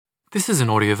This is an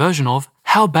audio version of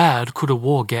How Bad Could a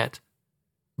War Get?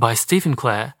 By Stephen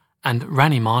Clare and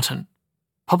Rani Martin,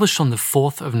 published on the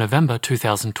 4th of November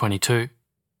 2022.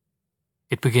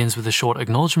 It begins with a short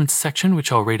acknowledgements section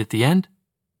which I'll read at the end.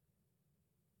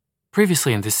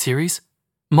 Previously in this series,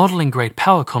 modelling great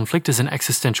power conflict as an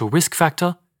existential risk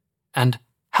factor, and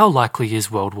how likely is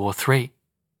World War III?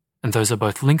 And those are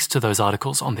both links to those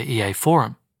articles on the EA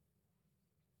forum.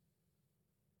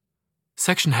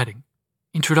 Section heading: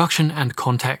 Introduction and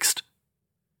Context.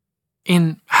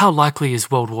 In How Likely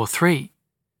is World War III?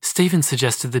 Stephen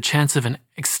suggested the chance of an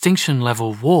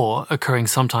extinction-level war occurring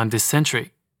sometime this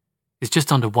century is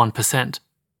just under 1%.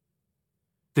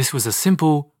 This was a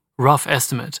simple, rough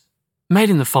estimate made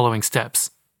in the following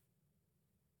steps.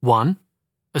 1.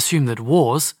 Assume that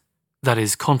wars, that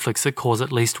is, conflicts that cause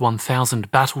at least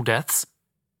 1,000 battle deaths,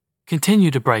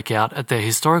 continue to break out at their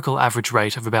historical average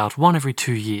rate of about 1 every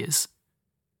 2 years.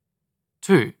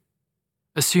 2.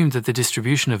 Assume that the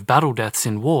distribution of battle deaths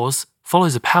in wars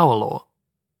follows a power law.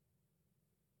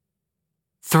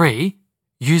 3.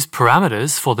 Use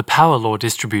parameters for the power law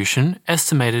distribution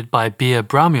estimated by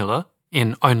Beer-Braumuller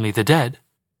in Only the Dead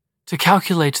to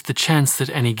calculate the chance that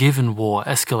any given war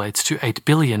escalates to 8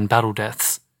 billion battle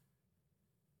deaths.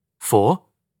 4.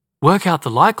 Work out the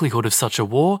likelihood of such a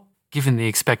war given the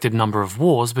expected number of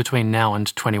wars between now and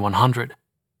 2100.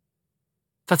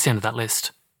 That's the end of that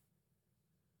list.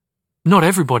 Not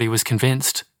everybody was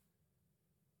convinced.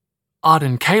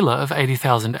 Arden Kayler of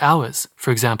 80,000 Hours, for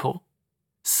example,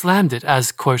 slammed it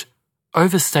as, quote,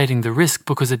 overstating the risk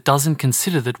because it doesn't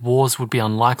consider that wars would be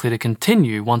unlikely to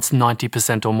continue once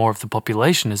 90% or more of the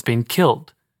population has been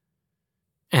killed.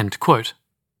 End quote.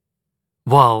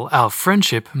 While our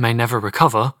friendship may never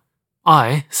recover,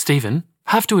 I, Stephen,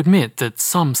 have to admit that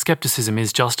some skepticism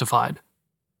is justified.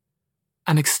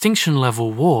 An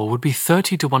extinction-level war would be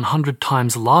 30 to 100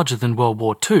 times larger than World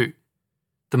War II,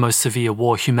 the most severe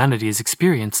war humanity has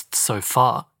experienced so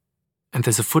far. And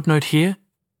there's a footnote here.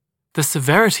 The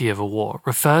severity of a war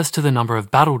refers to the number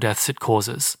of battle deaths it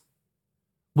causes.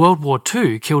 World War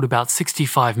II killed about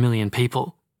 65 million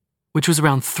people, which was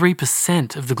around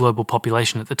 3% of the global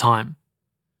population at the time.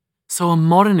 So a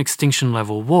modern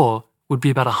extinction-level war would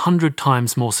be about 100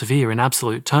 times more severe in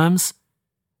absolute terms,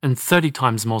 and 30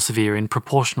 times more severe in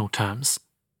proportional terms.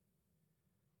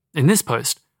 In this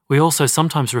post, we also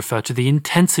sometimes refer to the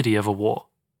intensity of a war.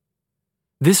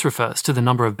 This refers to the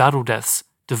number of battle deaths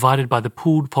divided by the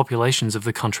pooled populations of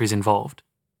the countries involved.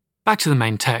 Back to the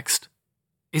main text.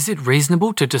 Is it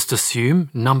reasonable to just assume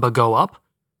number go up?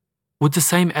 Would the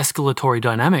same escalatory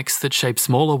dynamics that shape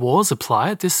smaller wars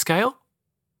apply at this scale?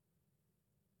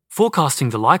 Forecasting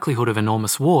the likelihood of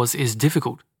enormous wars is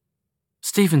difficult.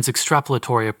 Stephen's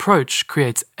extrapolatory approach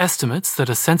creates estimates that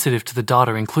are sensitive to the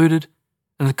data included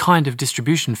and the kind of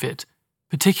distribution fit,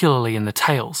 particularly in the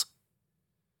tails.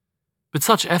 But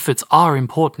such efforts are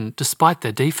important despite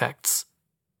their defects.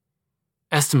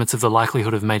 Estimates of the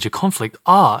likelihood of major conflict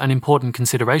are an important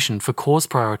consideration for cause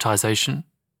prioritization.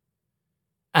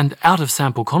 And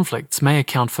out-of-sample conflicts may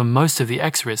account for most of the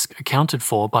X-risk accounted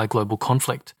for by global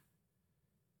conflict.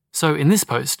 So in this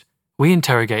post, we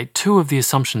interrogate two of the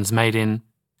assumptions made in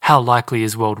How Likely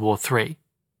is World War III?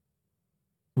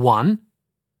 1.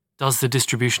 Does the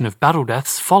distribution of battle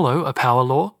deaths follow a power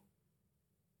law?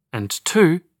 And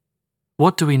 2.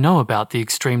 What do we know about the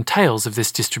extreme tails of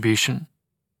this distribution?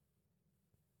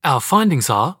 Our findings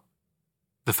are: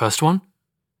 the first one,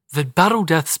 that battle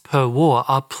deaths per war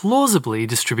are plausibly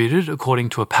distributed according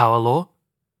to a power law,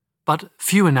 but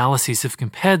few analyses have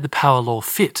compared the power law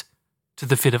fit to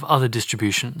the fit of other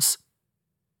distributions.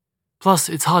 Plus,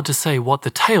 it's hard to say what the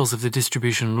tails of the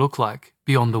distribution look like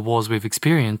beyond the wars we've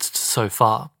experienced so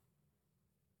far.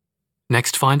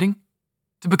 Next finding: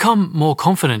 to become more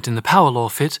confident in the power law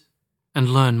fit and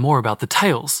learn more about the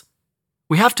tails,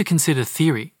 we have to consider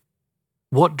theory.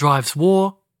 What drives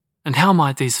war, and how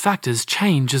might these factors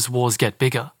change as wars get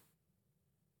bigger?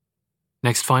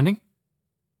 Next finding: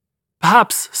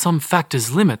 perhaps some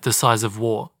factors limit the size of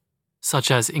war,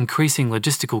 such as increasing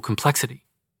logistical complexity.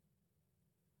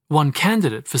 One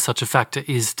candidate for such a factor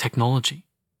is technology.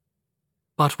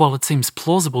 But while it seems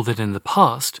plausible that in the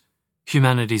past,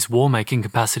 humanity's war-making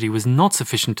capacity was not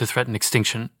sufficient to threaten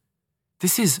extinction,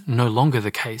 this is no longer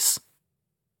the case.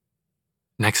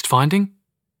 Next finding: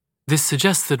 this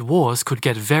suggests that wars could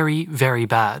get very, very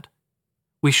bad.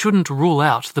 We shouldn't rule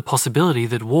out the possibility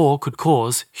that war could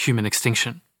cause human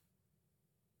extinction.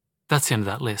 That's the end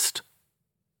of that list.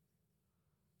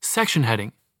 Section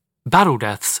heading: Battle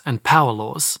deaths and power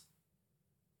laws.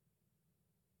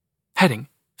 Heading: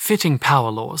 Fitting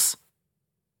power laws.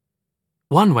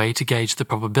 One way to gauge the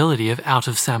probability of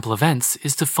out-of-sample events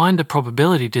is to find a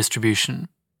probability distribution,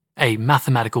 a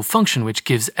mathematical function which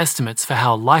gives estimates for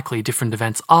how likely different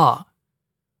events are,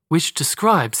 which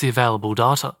describes the available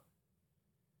data.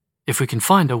 If we can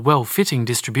find a well-fitting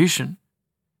distribution,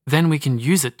 then we can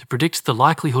use it to predict the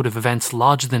likelihood of events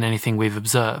larger than anything we've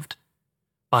observed,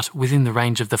 but within the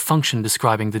range of the function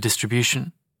describing the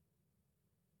distribution.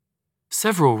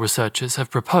 Several researchers have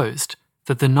proposed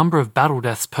that the number of battle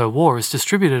deaths per war is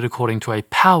distributed according to a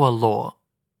power law.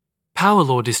 Power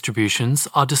law distributions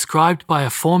are described by a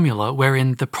formula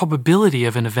wherein the probability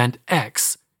of an event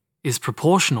X is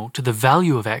proportional to the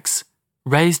value of X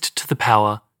raised to the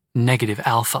power negative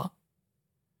alpha.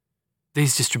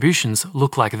 These distributions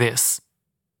look like this.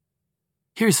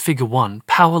 Here is Figure 1,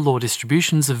 power law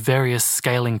distributions of various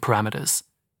scaling parameters.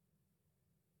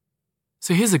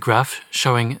 So here's a graph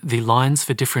showing the lines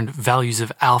for different values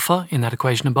of alpha in that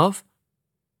equation above.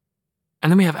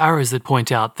 And then we have arrows that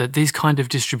point out that these kind of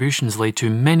distributions lead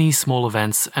to many small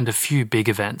events and a few big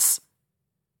events.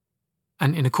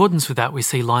 And in accordance with that, we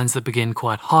see lines that begin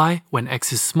quite high when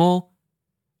X is small,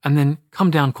 and then come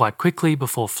down quite quickly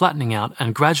before flattening out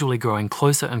and gradually growing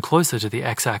closer and closer to the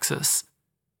x-axis.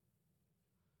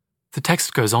 The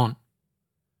text goes on.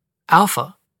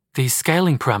 Alpha, the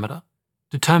scaling parameter,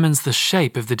 determines the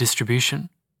shape of the distribution.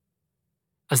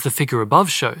 As the figure above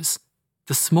shows,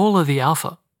 the smaller the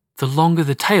alpha, the longer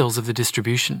the tails of the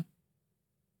distribution.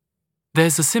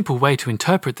 There's a simple way to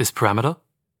interpret this parameter.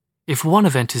 If one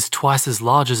event is twice as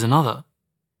large as another,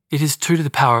 it is 2 to the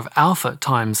power of alpha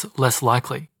times less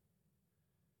likely.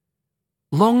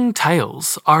 Long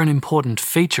tails are an important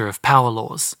feature of power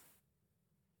laws.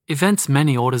 Events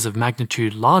many orders of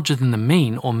magnitude larger than the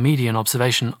mean or median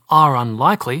observation are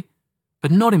unlikely, but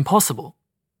not impossible.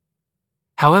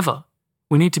 However,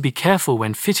 we need to be careful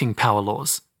when fitting power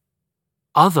laws.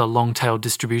 Other long-tailed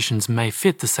distributions may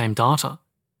fit the same data,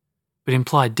 but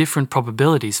imply different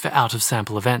probabilities for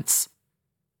out-of-sample events.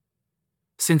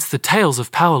 Since the tails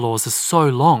of power laws are so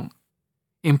long,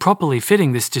 improperly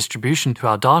fitting this distribution to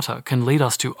our data can lead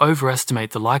us to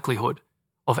overestimate the likelihood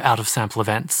of out-of-sample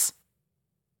events.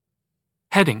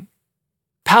 Heading: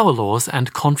 Power laws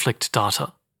and conflict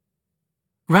data.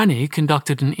 Rani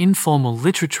conducted an informal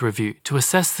literature review to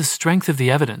assess the strength of the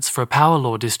evidence for a power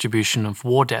law distribution of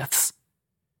war deaths.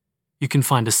 You can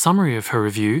find a summary of her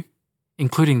review,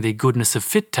 including the goodness of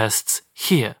fit tests,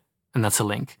 here, and that's a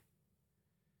link.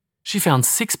 She found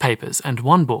 6 papers and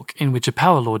 1 book in which a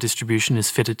power law distribution is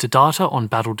fitted to data on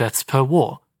battle deaths per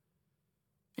war.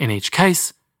 In each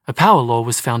case, a power law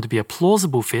was found to be a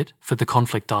plausible fit for the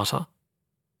conflict data.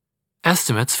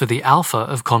 Estimates for the alpha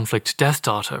of conflict death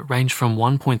data range from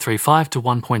 1.35 to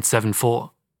 1.74,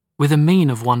 with a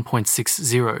mean of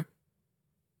 1.60.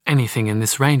 Anything in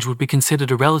this range would be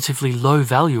considered a relatively low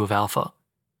value of alpha.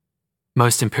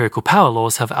 Most empirical power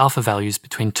laws have alpha values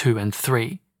between 2 and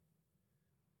 3.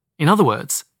 In other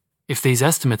words, if these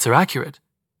estimates are accurate,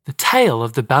 the tail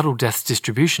of the battle deaths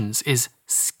distributions is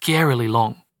scarily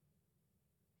long.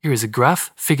 Here is a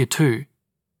graph, Figure 2.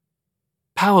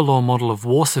 Power law model of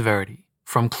war severity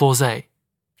from Clauset,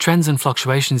 trends and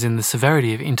fluctuations in the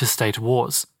severity of interstate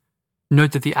wars.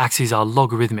 Note that the axes are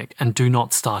logarithmic and do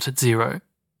not start at 0.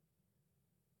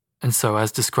 And so,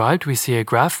 as described, we see a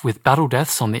graph with battle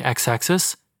deaths on the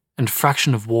x-axis and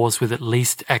fraction of wars with at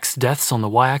least x deaths on the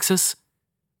y-axis,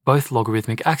 both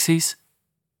logarithmic axes.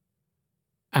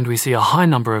 And we see a high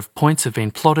number of points have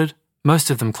been plotted, most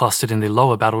of them clustered in the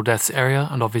lower battle deaths area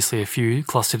and obviously a few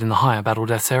clustered in the higher battle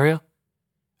deaths area,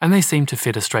 and they seem to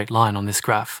fit a straight line on this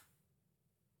graph.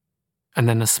 And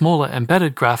then a smaller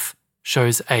embedded graph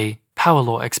shows a power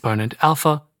law exponent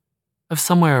alpha of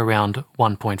somewhere around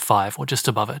 1.5 or just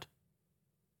above it.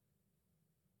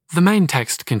 The main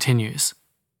text continues.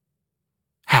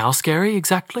 How scary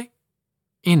exactly?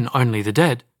 In Only the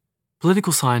Dead,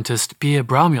 political scientist Pierre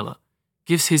Braumuller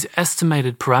gives his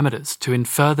estimated parameters to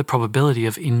infer the probability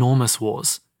of enormous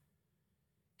wars.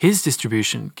 His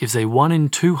distribution gives a 1 in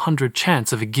 200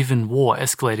 chance of a given war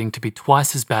escalating to be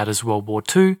twice as bad as World War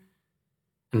II,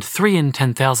 and 3 in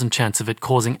 10,000 chance of it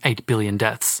causing 8 billion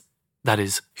deaths, that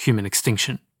is, human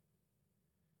extinction.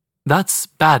 That's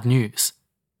bad news.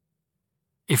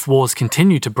 If wars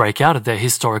continue to break out at their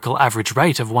historical average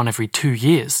rate of 1 every 2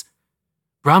 years,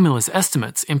 Braumuller's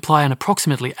estimates imply an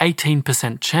approximately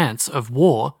 18% chance of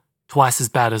war twice as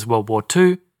bad as World War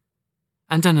II,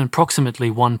 and an approximately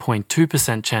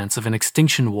 1.2% chance of an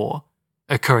extinction war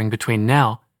occurring between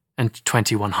now and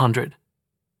 2100.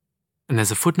 And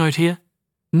there's a footnote here.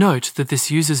 Note that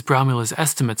this uses Braumuller's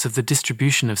estimates of the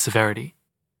distribution of severity,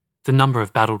 the number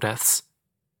of battle deaths.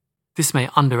 This may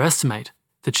underestimate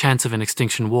the chance of an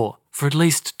extinction war for at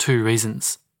least two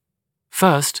reasons.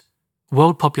 First,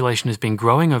 world population has been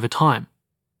growing over time.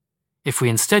 If we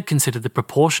instead consider the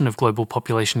proportion of global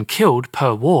population killed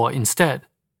per war instead,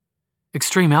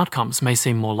 extreme outcomes may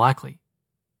seem more likely.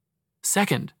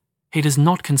 Second, he does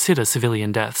not consider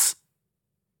civilian deaths.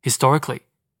 Historically,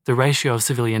 the ratio of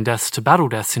civilian deaths to battle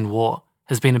deaths in war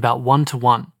has been about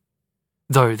 1-to-1,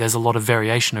 though there's a lot of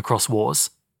variation across wars.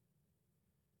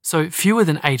 So fewer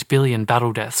than 8 billion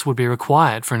battle deaths would be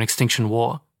required for an extinction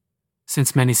war,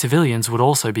 since many civilians would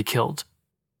also be killed.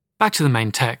 Back to the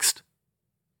main text.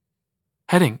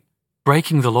 Heading: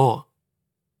 Breaking the Law.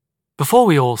 Before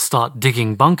we all start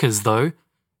digging bunkers, though,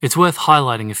 it's worth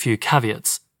highlighting a few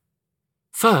caveats.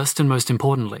 First, and most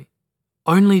importantly,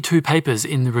 only 2 papers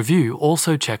in the review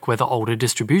also check whether older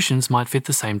distributions might fit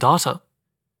the same data.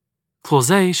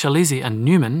 Clauset, Chalizi and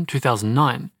Newman,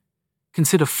 2009,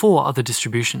 consider 4 other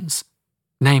distributions,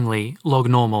 namely log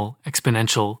normal,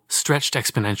 exponential, stretched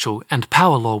exponential, and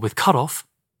power law with cutoff,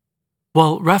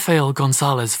 while Rafael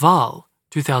González Val,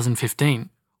 2015,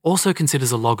 also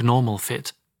considers a log normal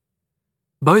fit.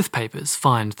 Both papers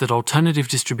find that alternative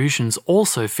distributions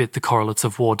also fit the correlates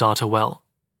of war data well.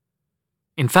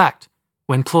 In fact,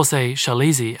 when Clauset,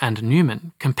 Chalizi and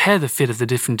Newman compare the fit of the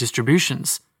different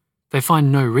distributions, they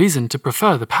find no reason to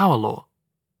prefer the power law.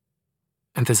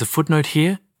 And there's a footnote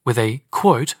here with a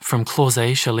quote from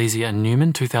Clauset, Chalizi and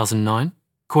Newman, 2009,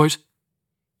 quote,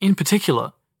 "In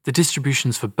particular, the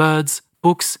distributions for birds,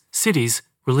 books, cities,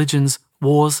 religions,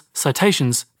 wars,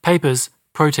 citations, papers,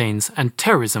 proteins, and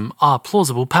terrorism are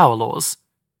plausible power laws.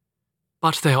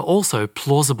 But they are also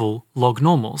plausible log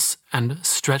normals and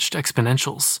stretched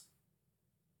exponentials."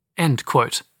 End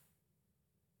quote.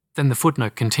 Then the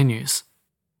footnote continues.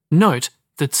 Note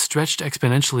that stretched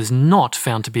exponential is not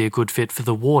found to be a good fit for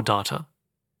the war data.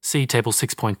 See Table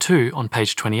 6.2 on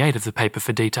page 28 of the paper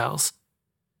for details.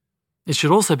 It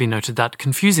should also be noted that,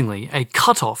 confusingly, a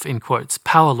cutoff in quotes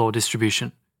power law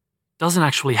distribution doesn't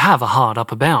actually have a hard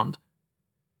upper bound.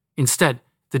 Instead,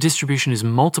 the distribution is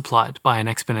multiplied by an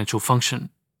exponential function.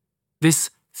 This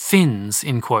thins,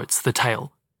 in quotes, the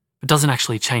tail, but doesn't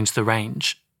actually change the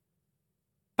range.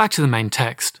 Back to the main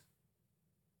text.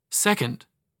 Second,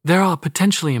 there are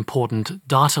potentially important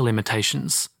data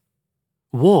limitations.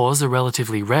 Wars are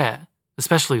relatively rare,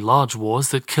 especially large wars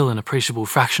that kill an appreciable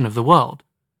fraction of the world,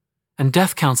 and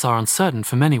death counts are uncertain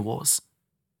for many wars.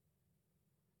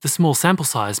 The small sample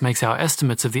size makes our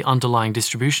estimates of the underlying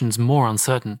distributions more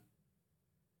uncertain.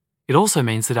 It also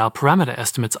means that our parameter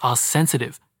estimates are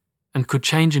sensitive and could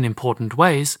change in important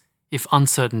ways if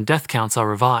uncertain death counts are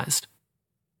revised.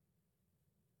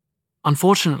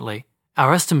 Unfortunately,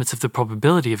 our estimates of the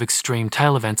probability of extreme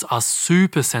tail events are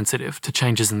super sensitive to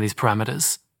changes in these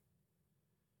parameters.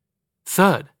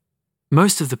 Third,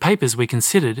 most of the papers we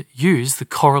considered use the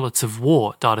correlates of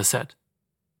war dataset.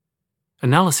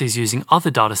 Analyses using other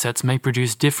datasets may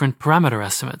produce different parameter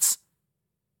estimates.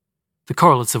 The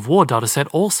correlates of war dataset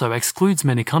also excludes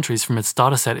many countries from its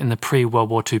dataset in the pre-World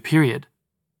War II period.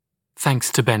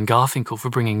 Thanks to Ben Garfinkel for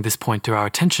bringing this point to our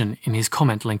attention in his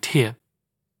comment linked here.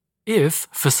 If,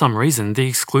 for some reason, the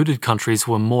excluded countries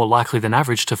were more likely than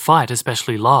average to fight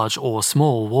especially large or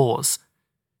small wars,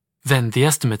 then the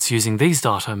estimates using these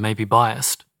data may be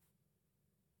biased.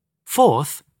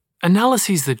 Fourth,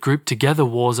 analyses that group together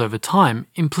wars over time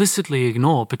implicitly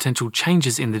ignore potential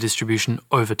changes in the distribution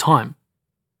over time.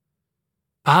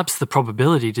 Perhaps the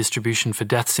probability distribution for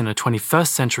deaths in a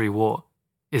 21st century war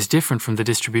is different from the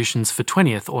distributions for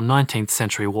 20th or 19th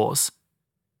century wars.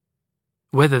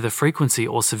 Whether the frequency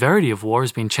or severity of war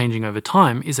has been changing over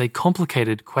time is a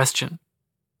complicated question.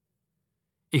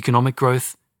 Economic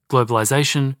growth,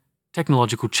 globalization,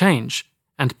 technological change,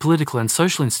 and political and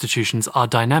social institutions are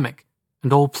dynamic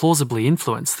and all plausibly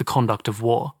influence the conduct of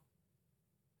war.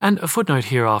 And a footnote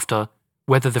hereafter,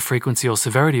 whether the frequency or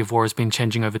severity of war has been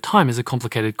changing over time is a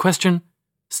complicated question,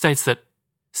 states that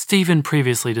Stephen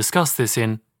previously discussed this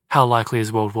in How Likely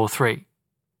is World War III,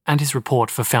 and his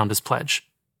report for Founders Pledge.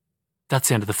 That's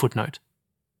the end of the footnote.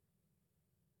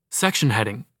 Section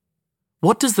heading: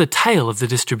 What does the tail of the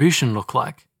distribution look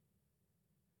like?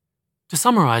 To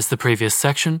summarize the previous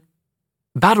section,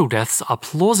 battle deaths are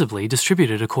plausibly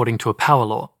distributed according to a power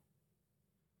law,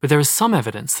 but there is some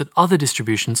evidence that other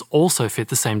distributions also fit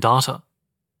the same data.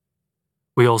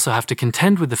 We also have to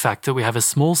contend with the fact that we have a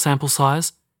small sample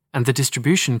size and the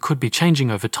distribution could be changing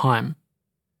over time.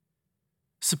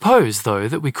 Suppose, though,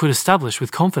 that we could establish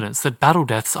with confidence that battle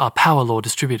deaths are power law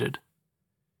distributed.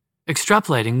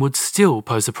 Extrapolating would still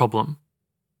pose a problem.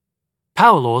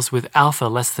 Power laws with alpha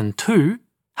less than 2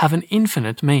 have an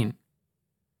infinite mean.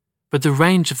 but the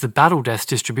range of the battle death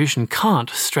distribution can't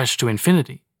stretch to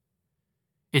infinity.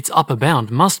 Its upper bound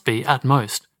must be, at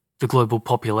most, the global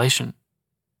population.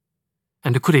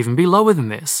 And it could even be lower than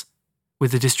this,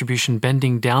 with the distribution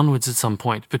bending downwards at some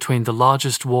point between the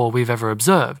largest war we've ever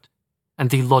observed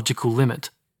and the logical limit.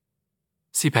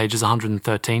 See pages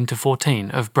 113 to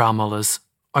 14 of Braumüller's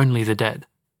Only the Dead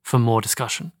for more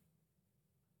discussion.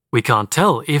 We can't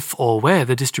tell if or where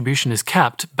the distribution is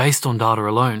capped based on data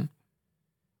alone.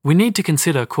 We need to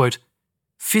consider, quote,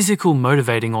 physical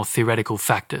motivating or theoretical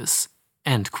factors,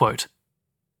 end quote.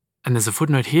 And there's a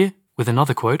footnote here with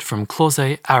another quote from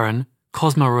Clause, Aaron,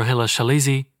 Cosma Rohila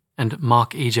Shalizi, and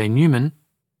Mark E.J. Newman,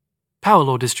 Power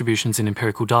Law Distributions in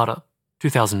Empirical Data,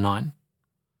 2009.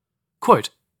 Quote,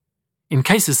 in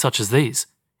cases such as these,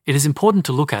 it is important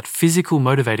to look at physical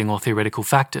motivating or theoretical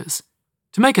factors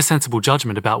to make a sensible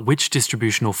judgment about which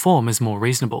distributional form is more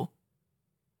reasonable.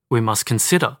 We must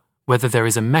consider whether there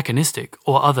is a mechanistic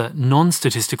or other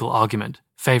non-statistical argument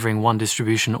favouring one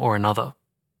distribution or another.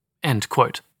 End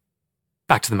quote.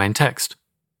 Back to the main text.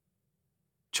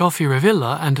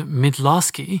 Cioffi-Ravilla and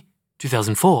Mydlarski,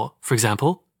 2004, for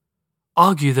example,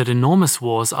 argue that enormous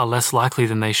wars are less likely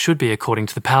than they should be according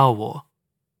to the power war.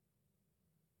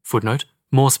 Footnote,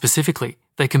 more specifically,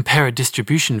 they compare a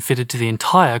distribution fitted to the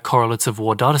entire correlates of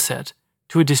war dataset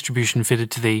to a distribution fitted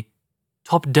to the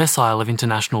top decile of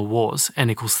international wars, n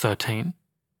equals 13.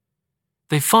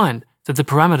 They find that the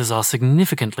parameters are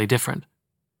significantly different.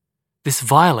 This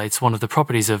violates one of the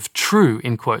properties of true,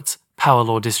 in quotes, power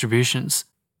law distributions,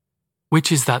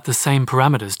 which is that the same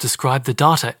parameters describe the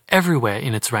data everywhere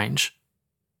in its range.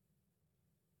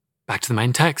 Back to the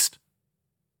main text.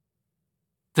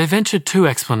 They ventured two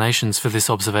explanations for this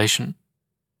observation.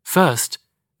 First,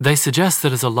 they suggest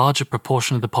that as a larger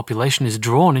proportion of the population is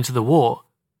drawn into the war,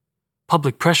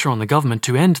 public pressure on the government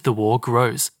to end the war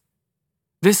grows.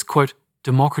 This, quote,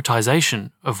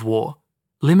 democratization of war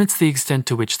limits the extent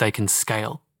to which they can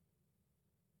scale.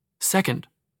 Second,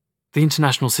 the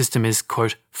international system is,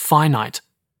 quote, finite.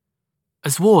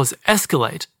 As wars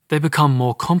escalate, they become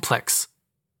more complex.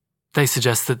 They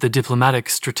suggest that the diplomatic,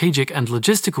 strategic, and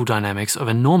logistical dynamics of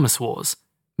enormous wars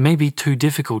may be too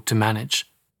difficult to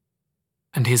manage.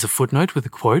 And here's a footnote with a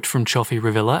quote from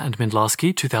Cioffi-Ravilla and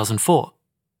Mydlarski, 2004.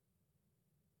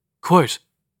 Quote,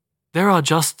 there are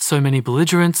just so many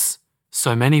belligerents,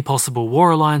 so many possible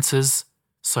war alliances,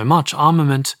 so much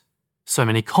armament, so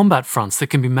many combat fronts that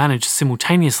can be managed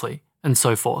simultaneously, and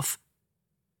so forth.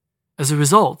 As a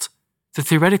result, the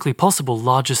theoretically possible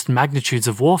largest magnitudes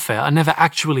of warfare are never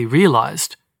actually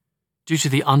realized due to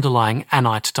the underlying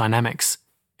Annite dynamics.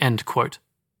 End quote.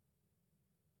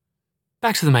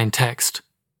 Back to the main text.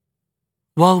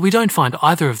 While we don't find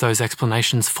either of those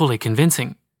explanations fully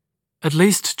convincing, at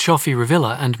least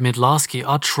Cioffi-Ravilla and Mydlarski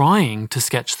are trying to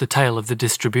sketch the tale of the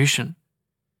distribution.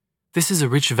 This is a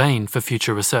rich vein for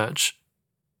future research.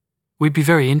 We'd be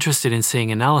very interested in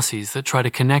seeing analyses that try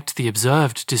to connect the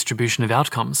observed distribution of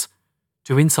outcomes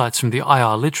to insights from the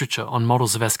IR literature on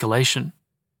models of escalation.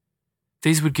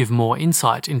 These would give more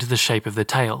insight into the shape of the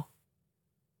tale.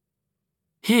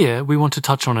 Here, we want to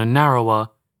touch on a narrower,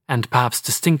 and perhaps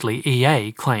distinctly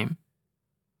EA, claim.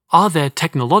 Are there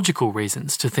technological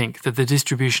reasons to think that the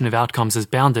distribution of outcomes is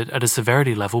bounded at a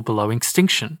severity level below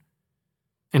extinction?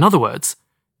 In other words,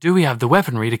 do we have the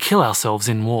weaponry to kill ourselves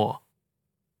in war?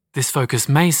 This focus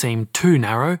may seem too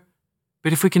narrow,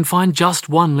 but if we can find just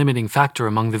one limiting factor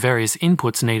among the various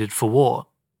inputs needed for war,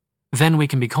 then we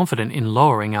can be confident in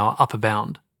lowering our upper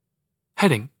bound.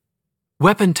 Heading: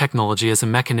 Weapon technology as a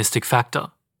mechanistic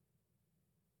factor.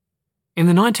 In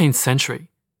the 19th century,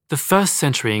 the first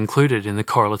century included in the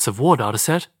Correlates of War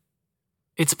dataset,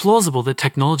 it's plausible that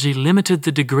technology limited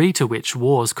the degree to which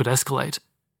wars could escalate.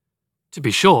 To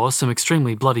be sure, some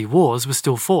extremely bloody wars were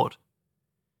still fought.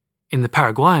 In the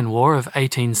Paraguayan War of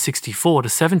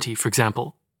 1864-70, for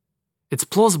example, it's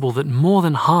plausible that more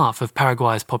than half of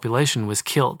Paraguay's population was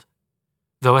killed,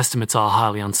 though estimates are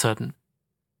highly uncertain.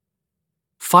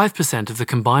 5% of the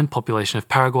combined population of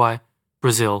Paraguay,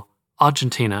 Brazil,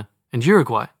 Argentina, and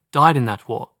Uruguay died in that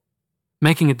war,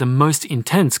 making it the most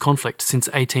intense conflict since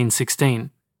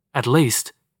 1816, at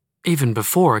least, even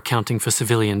before accounting for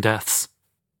civilian deaths.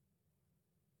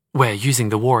 We're using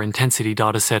the war intensity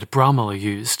dataset Braumüller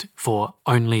used for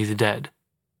Only the Dead.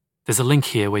 There's a link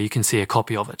here where you can see a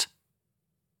copy of it.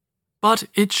 But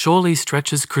it surely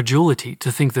stretches credulity to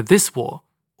think that this war,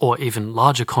 or even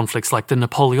larger conflicts like the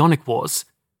Napoleonic Wars,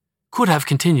 could have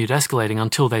continued escalating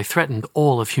until they threatened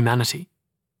all of humanity.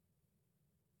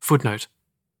 Footnote: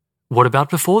 what about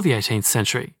before the 18th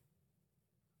century?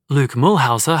 Luke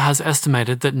Muehlhauser has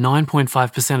estimated that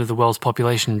 9.5% of the world's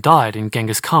population died in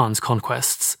Genghis Khan's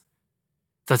conquests.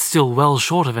 That's still well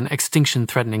short of an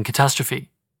extinction-threatening catastrophe.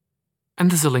 And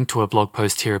there's a link to a blog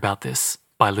post here about this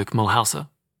by Luke Muehlhauser.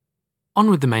 On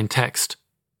with the main text.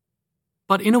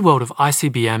 But in a world of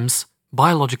ICBMs,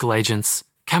 biological agents,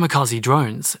 kamikaze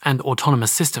drones, and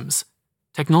autonomous systems,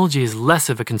 technology is less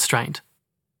of a constraint.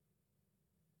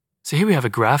 So here we have a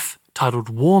graph titled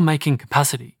War-Making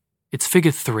Capacity. It's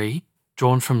figure 3,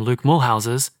 drawn from Luke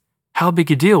Muehlhauser's How Big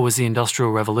a Deal Was the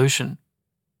Industrial Revolution?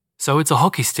 So it's a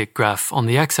hockey stick graph. On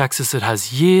the x-axis it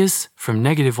has years from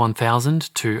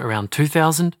 -1000 to around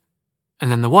 2000,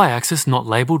 and then the y-axis, not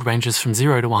labelled, ranges from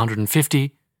 0 to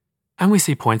 150, and we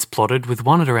see points plotted with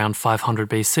one at around 500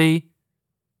 BC,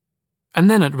 and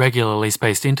then at regularly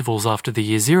spaced intervals after the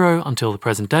year 0 until the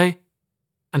present day,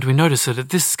 and we notice that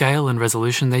at this scale and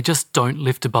resolution they just don't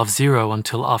lift above 0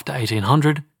 until after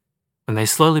 1800, when they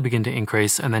slowly begin to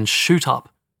increase and then shoot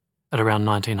up at around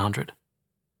 1900.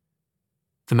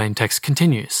 The main text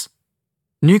continues.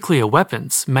 Nuclear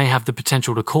weapons may have the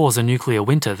potential to cause a nuclear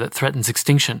winter that threatens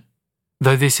extinction,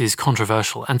 though this is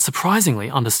controversial and surprisingly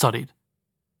understudied.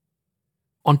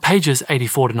 On pages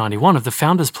 84 to 91 of the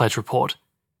Founders Pledge report,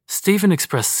 Stephen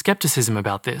expressed skepticism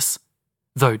about this,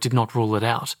 though did not rule it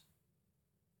out.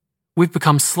 We've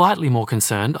become slightly more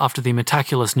concerned after the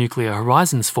Metaculus Nuclear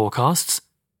Horizons forecasts,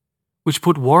 which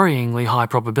put worryingly high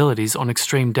probabilities on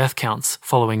extreme death counts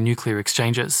following nuclear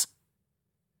exchanges.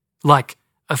 Like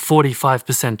a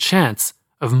 45% chance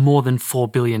of more than 4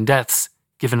 billion deaths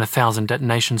given 1,000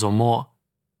 detonations or more.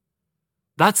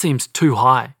 That seems too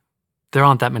high. There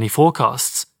aren't that many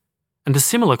forecasts. And a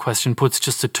similar question puts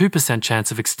just a 2%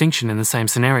 chance of extinction in the same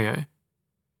scenario.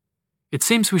 It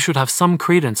seems we should have some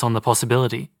credence on the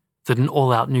possibility that an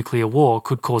all-out nuclear war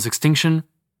could cause extinction,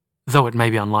 though it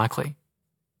may be unlikely.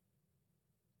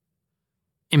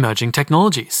 Emerging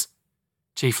technologies,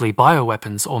 chiefly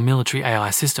bioweapons or military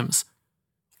AI systems,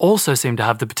 also seem to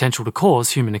have the potential to cause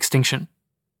human extinction.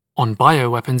 On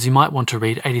bioweapons, you might want to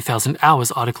read 80,000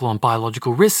 Hours article on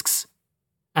biological risks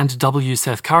and W.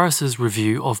 Seth Karas's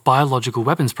review of biological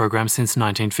weapons programs since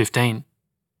 1915.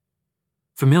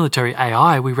 For military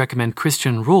AI, we recommend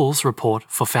Christian Ruhl's report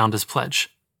for Founders Pledge.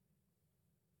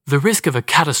 The risk of a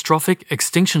catastrophic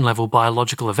extinction-level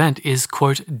biological event is,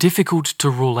 quote, difficult to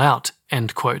rule out,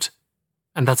 end quote.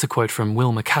 And that's a quote from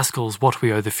Will MacAskill's What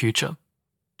We Owe the Future,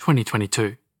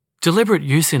 2022. Deliberate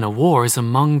use in a war is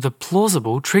among the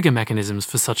plausible trigger mechanisms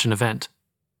for such an event.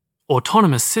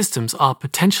 Autonomous systems are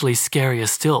potentially scarier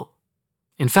still.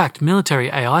 In fact, military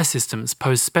AI systems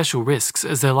pose special risks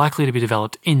as they're likely to be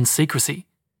developed in secrecy,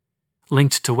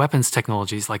 linked to weapons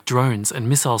technologies like drones and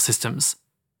missile systems,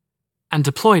 and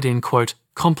deployed in, quote,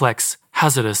 complex,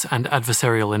 hazardous, and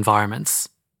adversarial environments.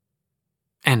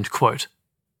 End quote.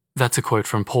 That's a quote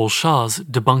from Paul Shah's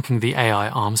Debunking the AI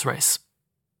Arms Race.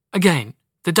 Again,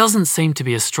 there doesn't seem to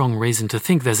be a strong reason to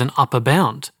think there's an upper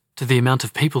bound to the amount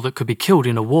of people that could be killed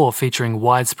in a war featuring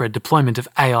widespread deployment of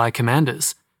AI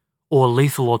commanders or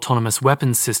lethal autonomous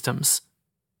weapons systems.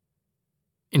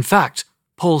 In fact,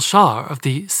 Paul Shah of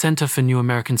the Center for New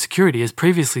American Security has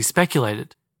previously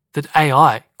speculated that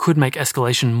AI could make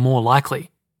escalation more likely.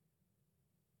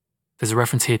 There's a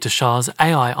reference here to Shah's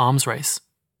AI arms race.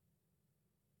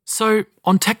 So,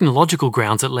 on technological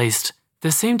grounds at least,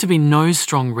 there seem to be no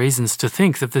strong reasons to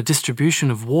think that the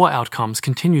distribution of war outcomes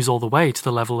continues all the way to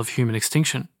the level of human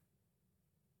extinction.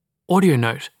 Audio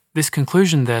note, this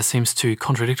conclusion there seems to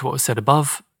contradict what was said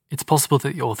above. It's possible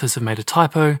that the authors have made a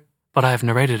typo, but I have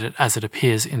narrated it as it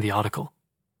appears in the article.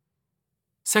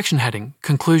 Section heading,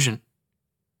 Conclusion.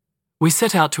 We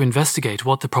set out to investigate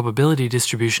what the probability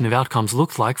distribution of outcomes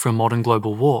looked like for a modern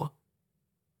global war.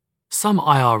 Some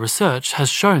IR research has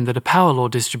shown that a power law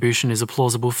distribution is a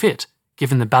plausible fit,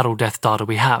 given the battle death data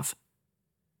we have.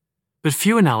 But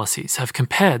few analyses have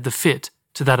compared the fit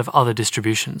to that of other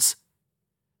distributions,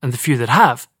 and the few that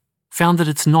have found that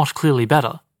it's not clearly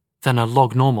better than a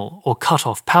log normal or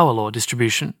cut-off power law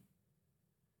distribution.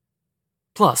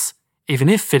 Plus, even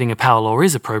if fitting a power law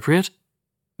is appropriate,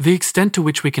 the extent to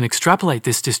which we can extrapolate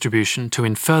this distribution to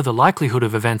infer the likelihood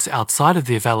of events outside of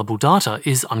the available data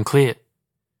is unclear.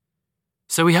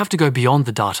 So we have to go beyond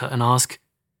the data and ask,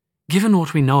 given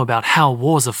what we know about how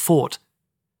wars are fought,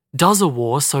 does a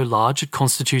war so large it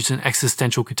constitutes an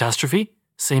existential catastrophe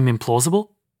seem implausible?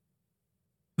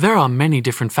 There are many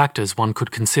different factors one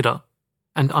could consider,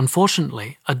 and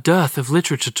unfortunately, a dearth of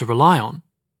literature to rely on.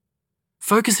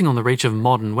 Focusing on the reach of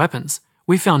modern weapons,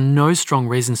 we found no strong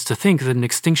reasons to think that an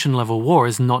extinction-level war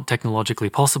is not technologically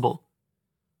possible.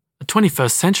 A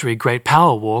 21st century great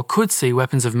power war could see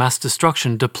weapons of mass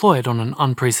destruction deployed on an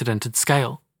unprecedented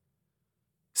scale.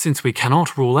 Since we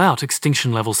cannot rule out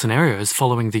extinction-level scenarios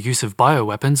following the use of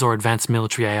bioweapons or advanced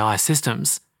military AI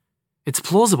systems, it's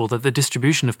plausible that the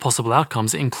distribution of possible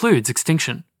outcomes includes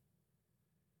extinction.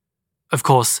 Of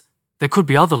course, there could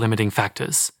be other limiting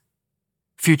factors.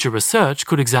 Future research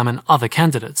could examine other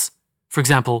candidates. For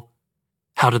example,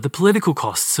 how did the political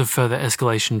costs of further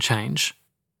escalation change?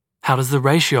 How does the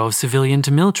ratio of civilian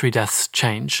to military deaths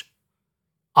change?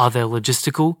 Are there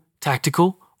logistical,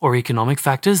 tactical, or economic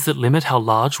factors that limit how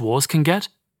large wars can get?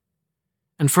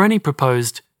 And for any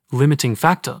proposed limiting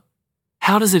factor,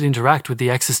 how does it interact with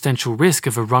the existential risk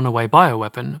of a runaway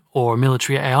bioweapon or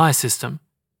military AI system?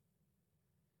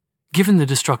 Given the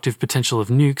destructive potential of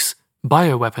nukes,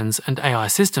 bioweapons, and AI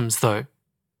systems, though,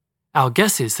 our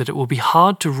guess is that it will be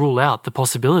hard to rule out the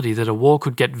possibility that a war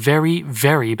could get very,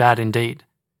 very bad indeed.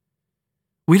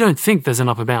 We don't think there's an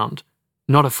upper bound,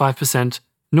 not at 5%,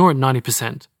 nor at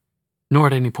 90%, nor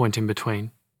at any point in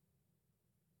between.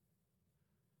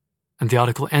 And the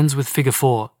article ends with Figure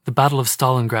 4, the Battle of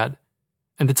Stalingrad,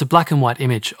 and it's a black and white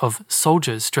image of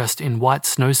soldiers dressed in white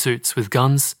snowsuits with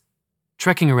guns,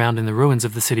 trekking around in the ruins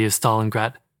of the city of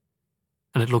Stalingrad.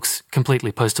 And it looks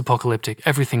completely post-apocalyptic.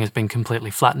 Everything has been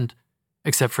completely flattened,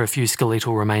 except for a few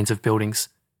skeletal remains of buildings,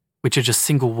 which are just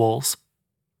single walls.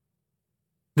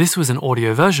 This was an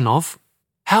audio version of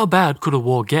How Bad Could a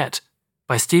War Get?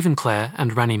 By Stephen Clare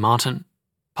and Rani Martin,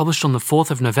 published on the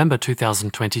 4th of November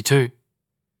 2022.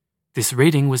 This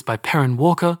reading was by Perrin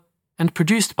Walker and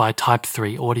produced by Type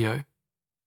 3 Audio.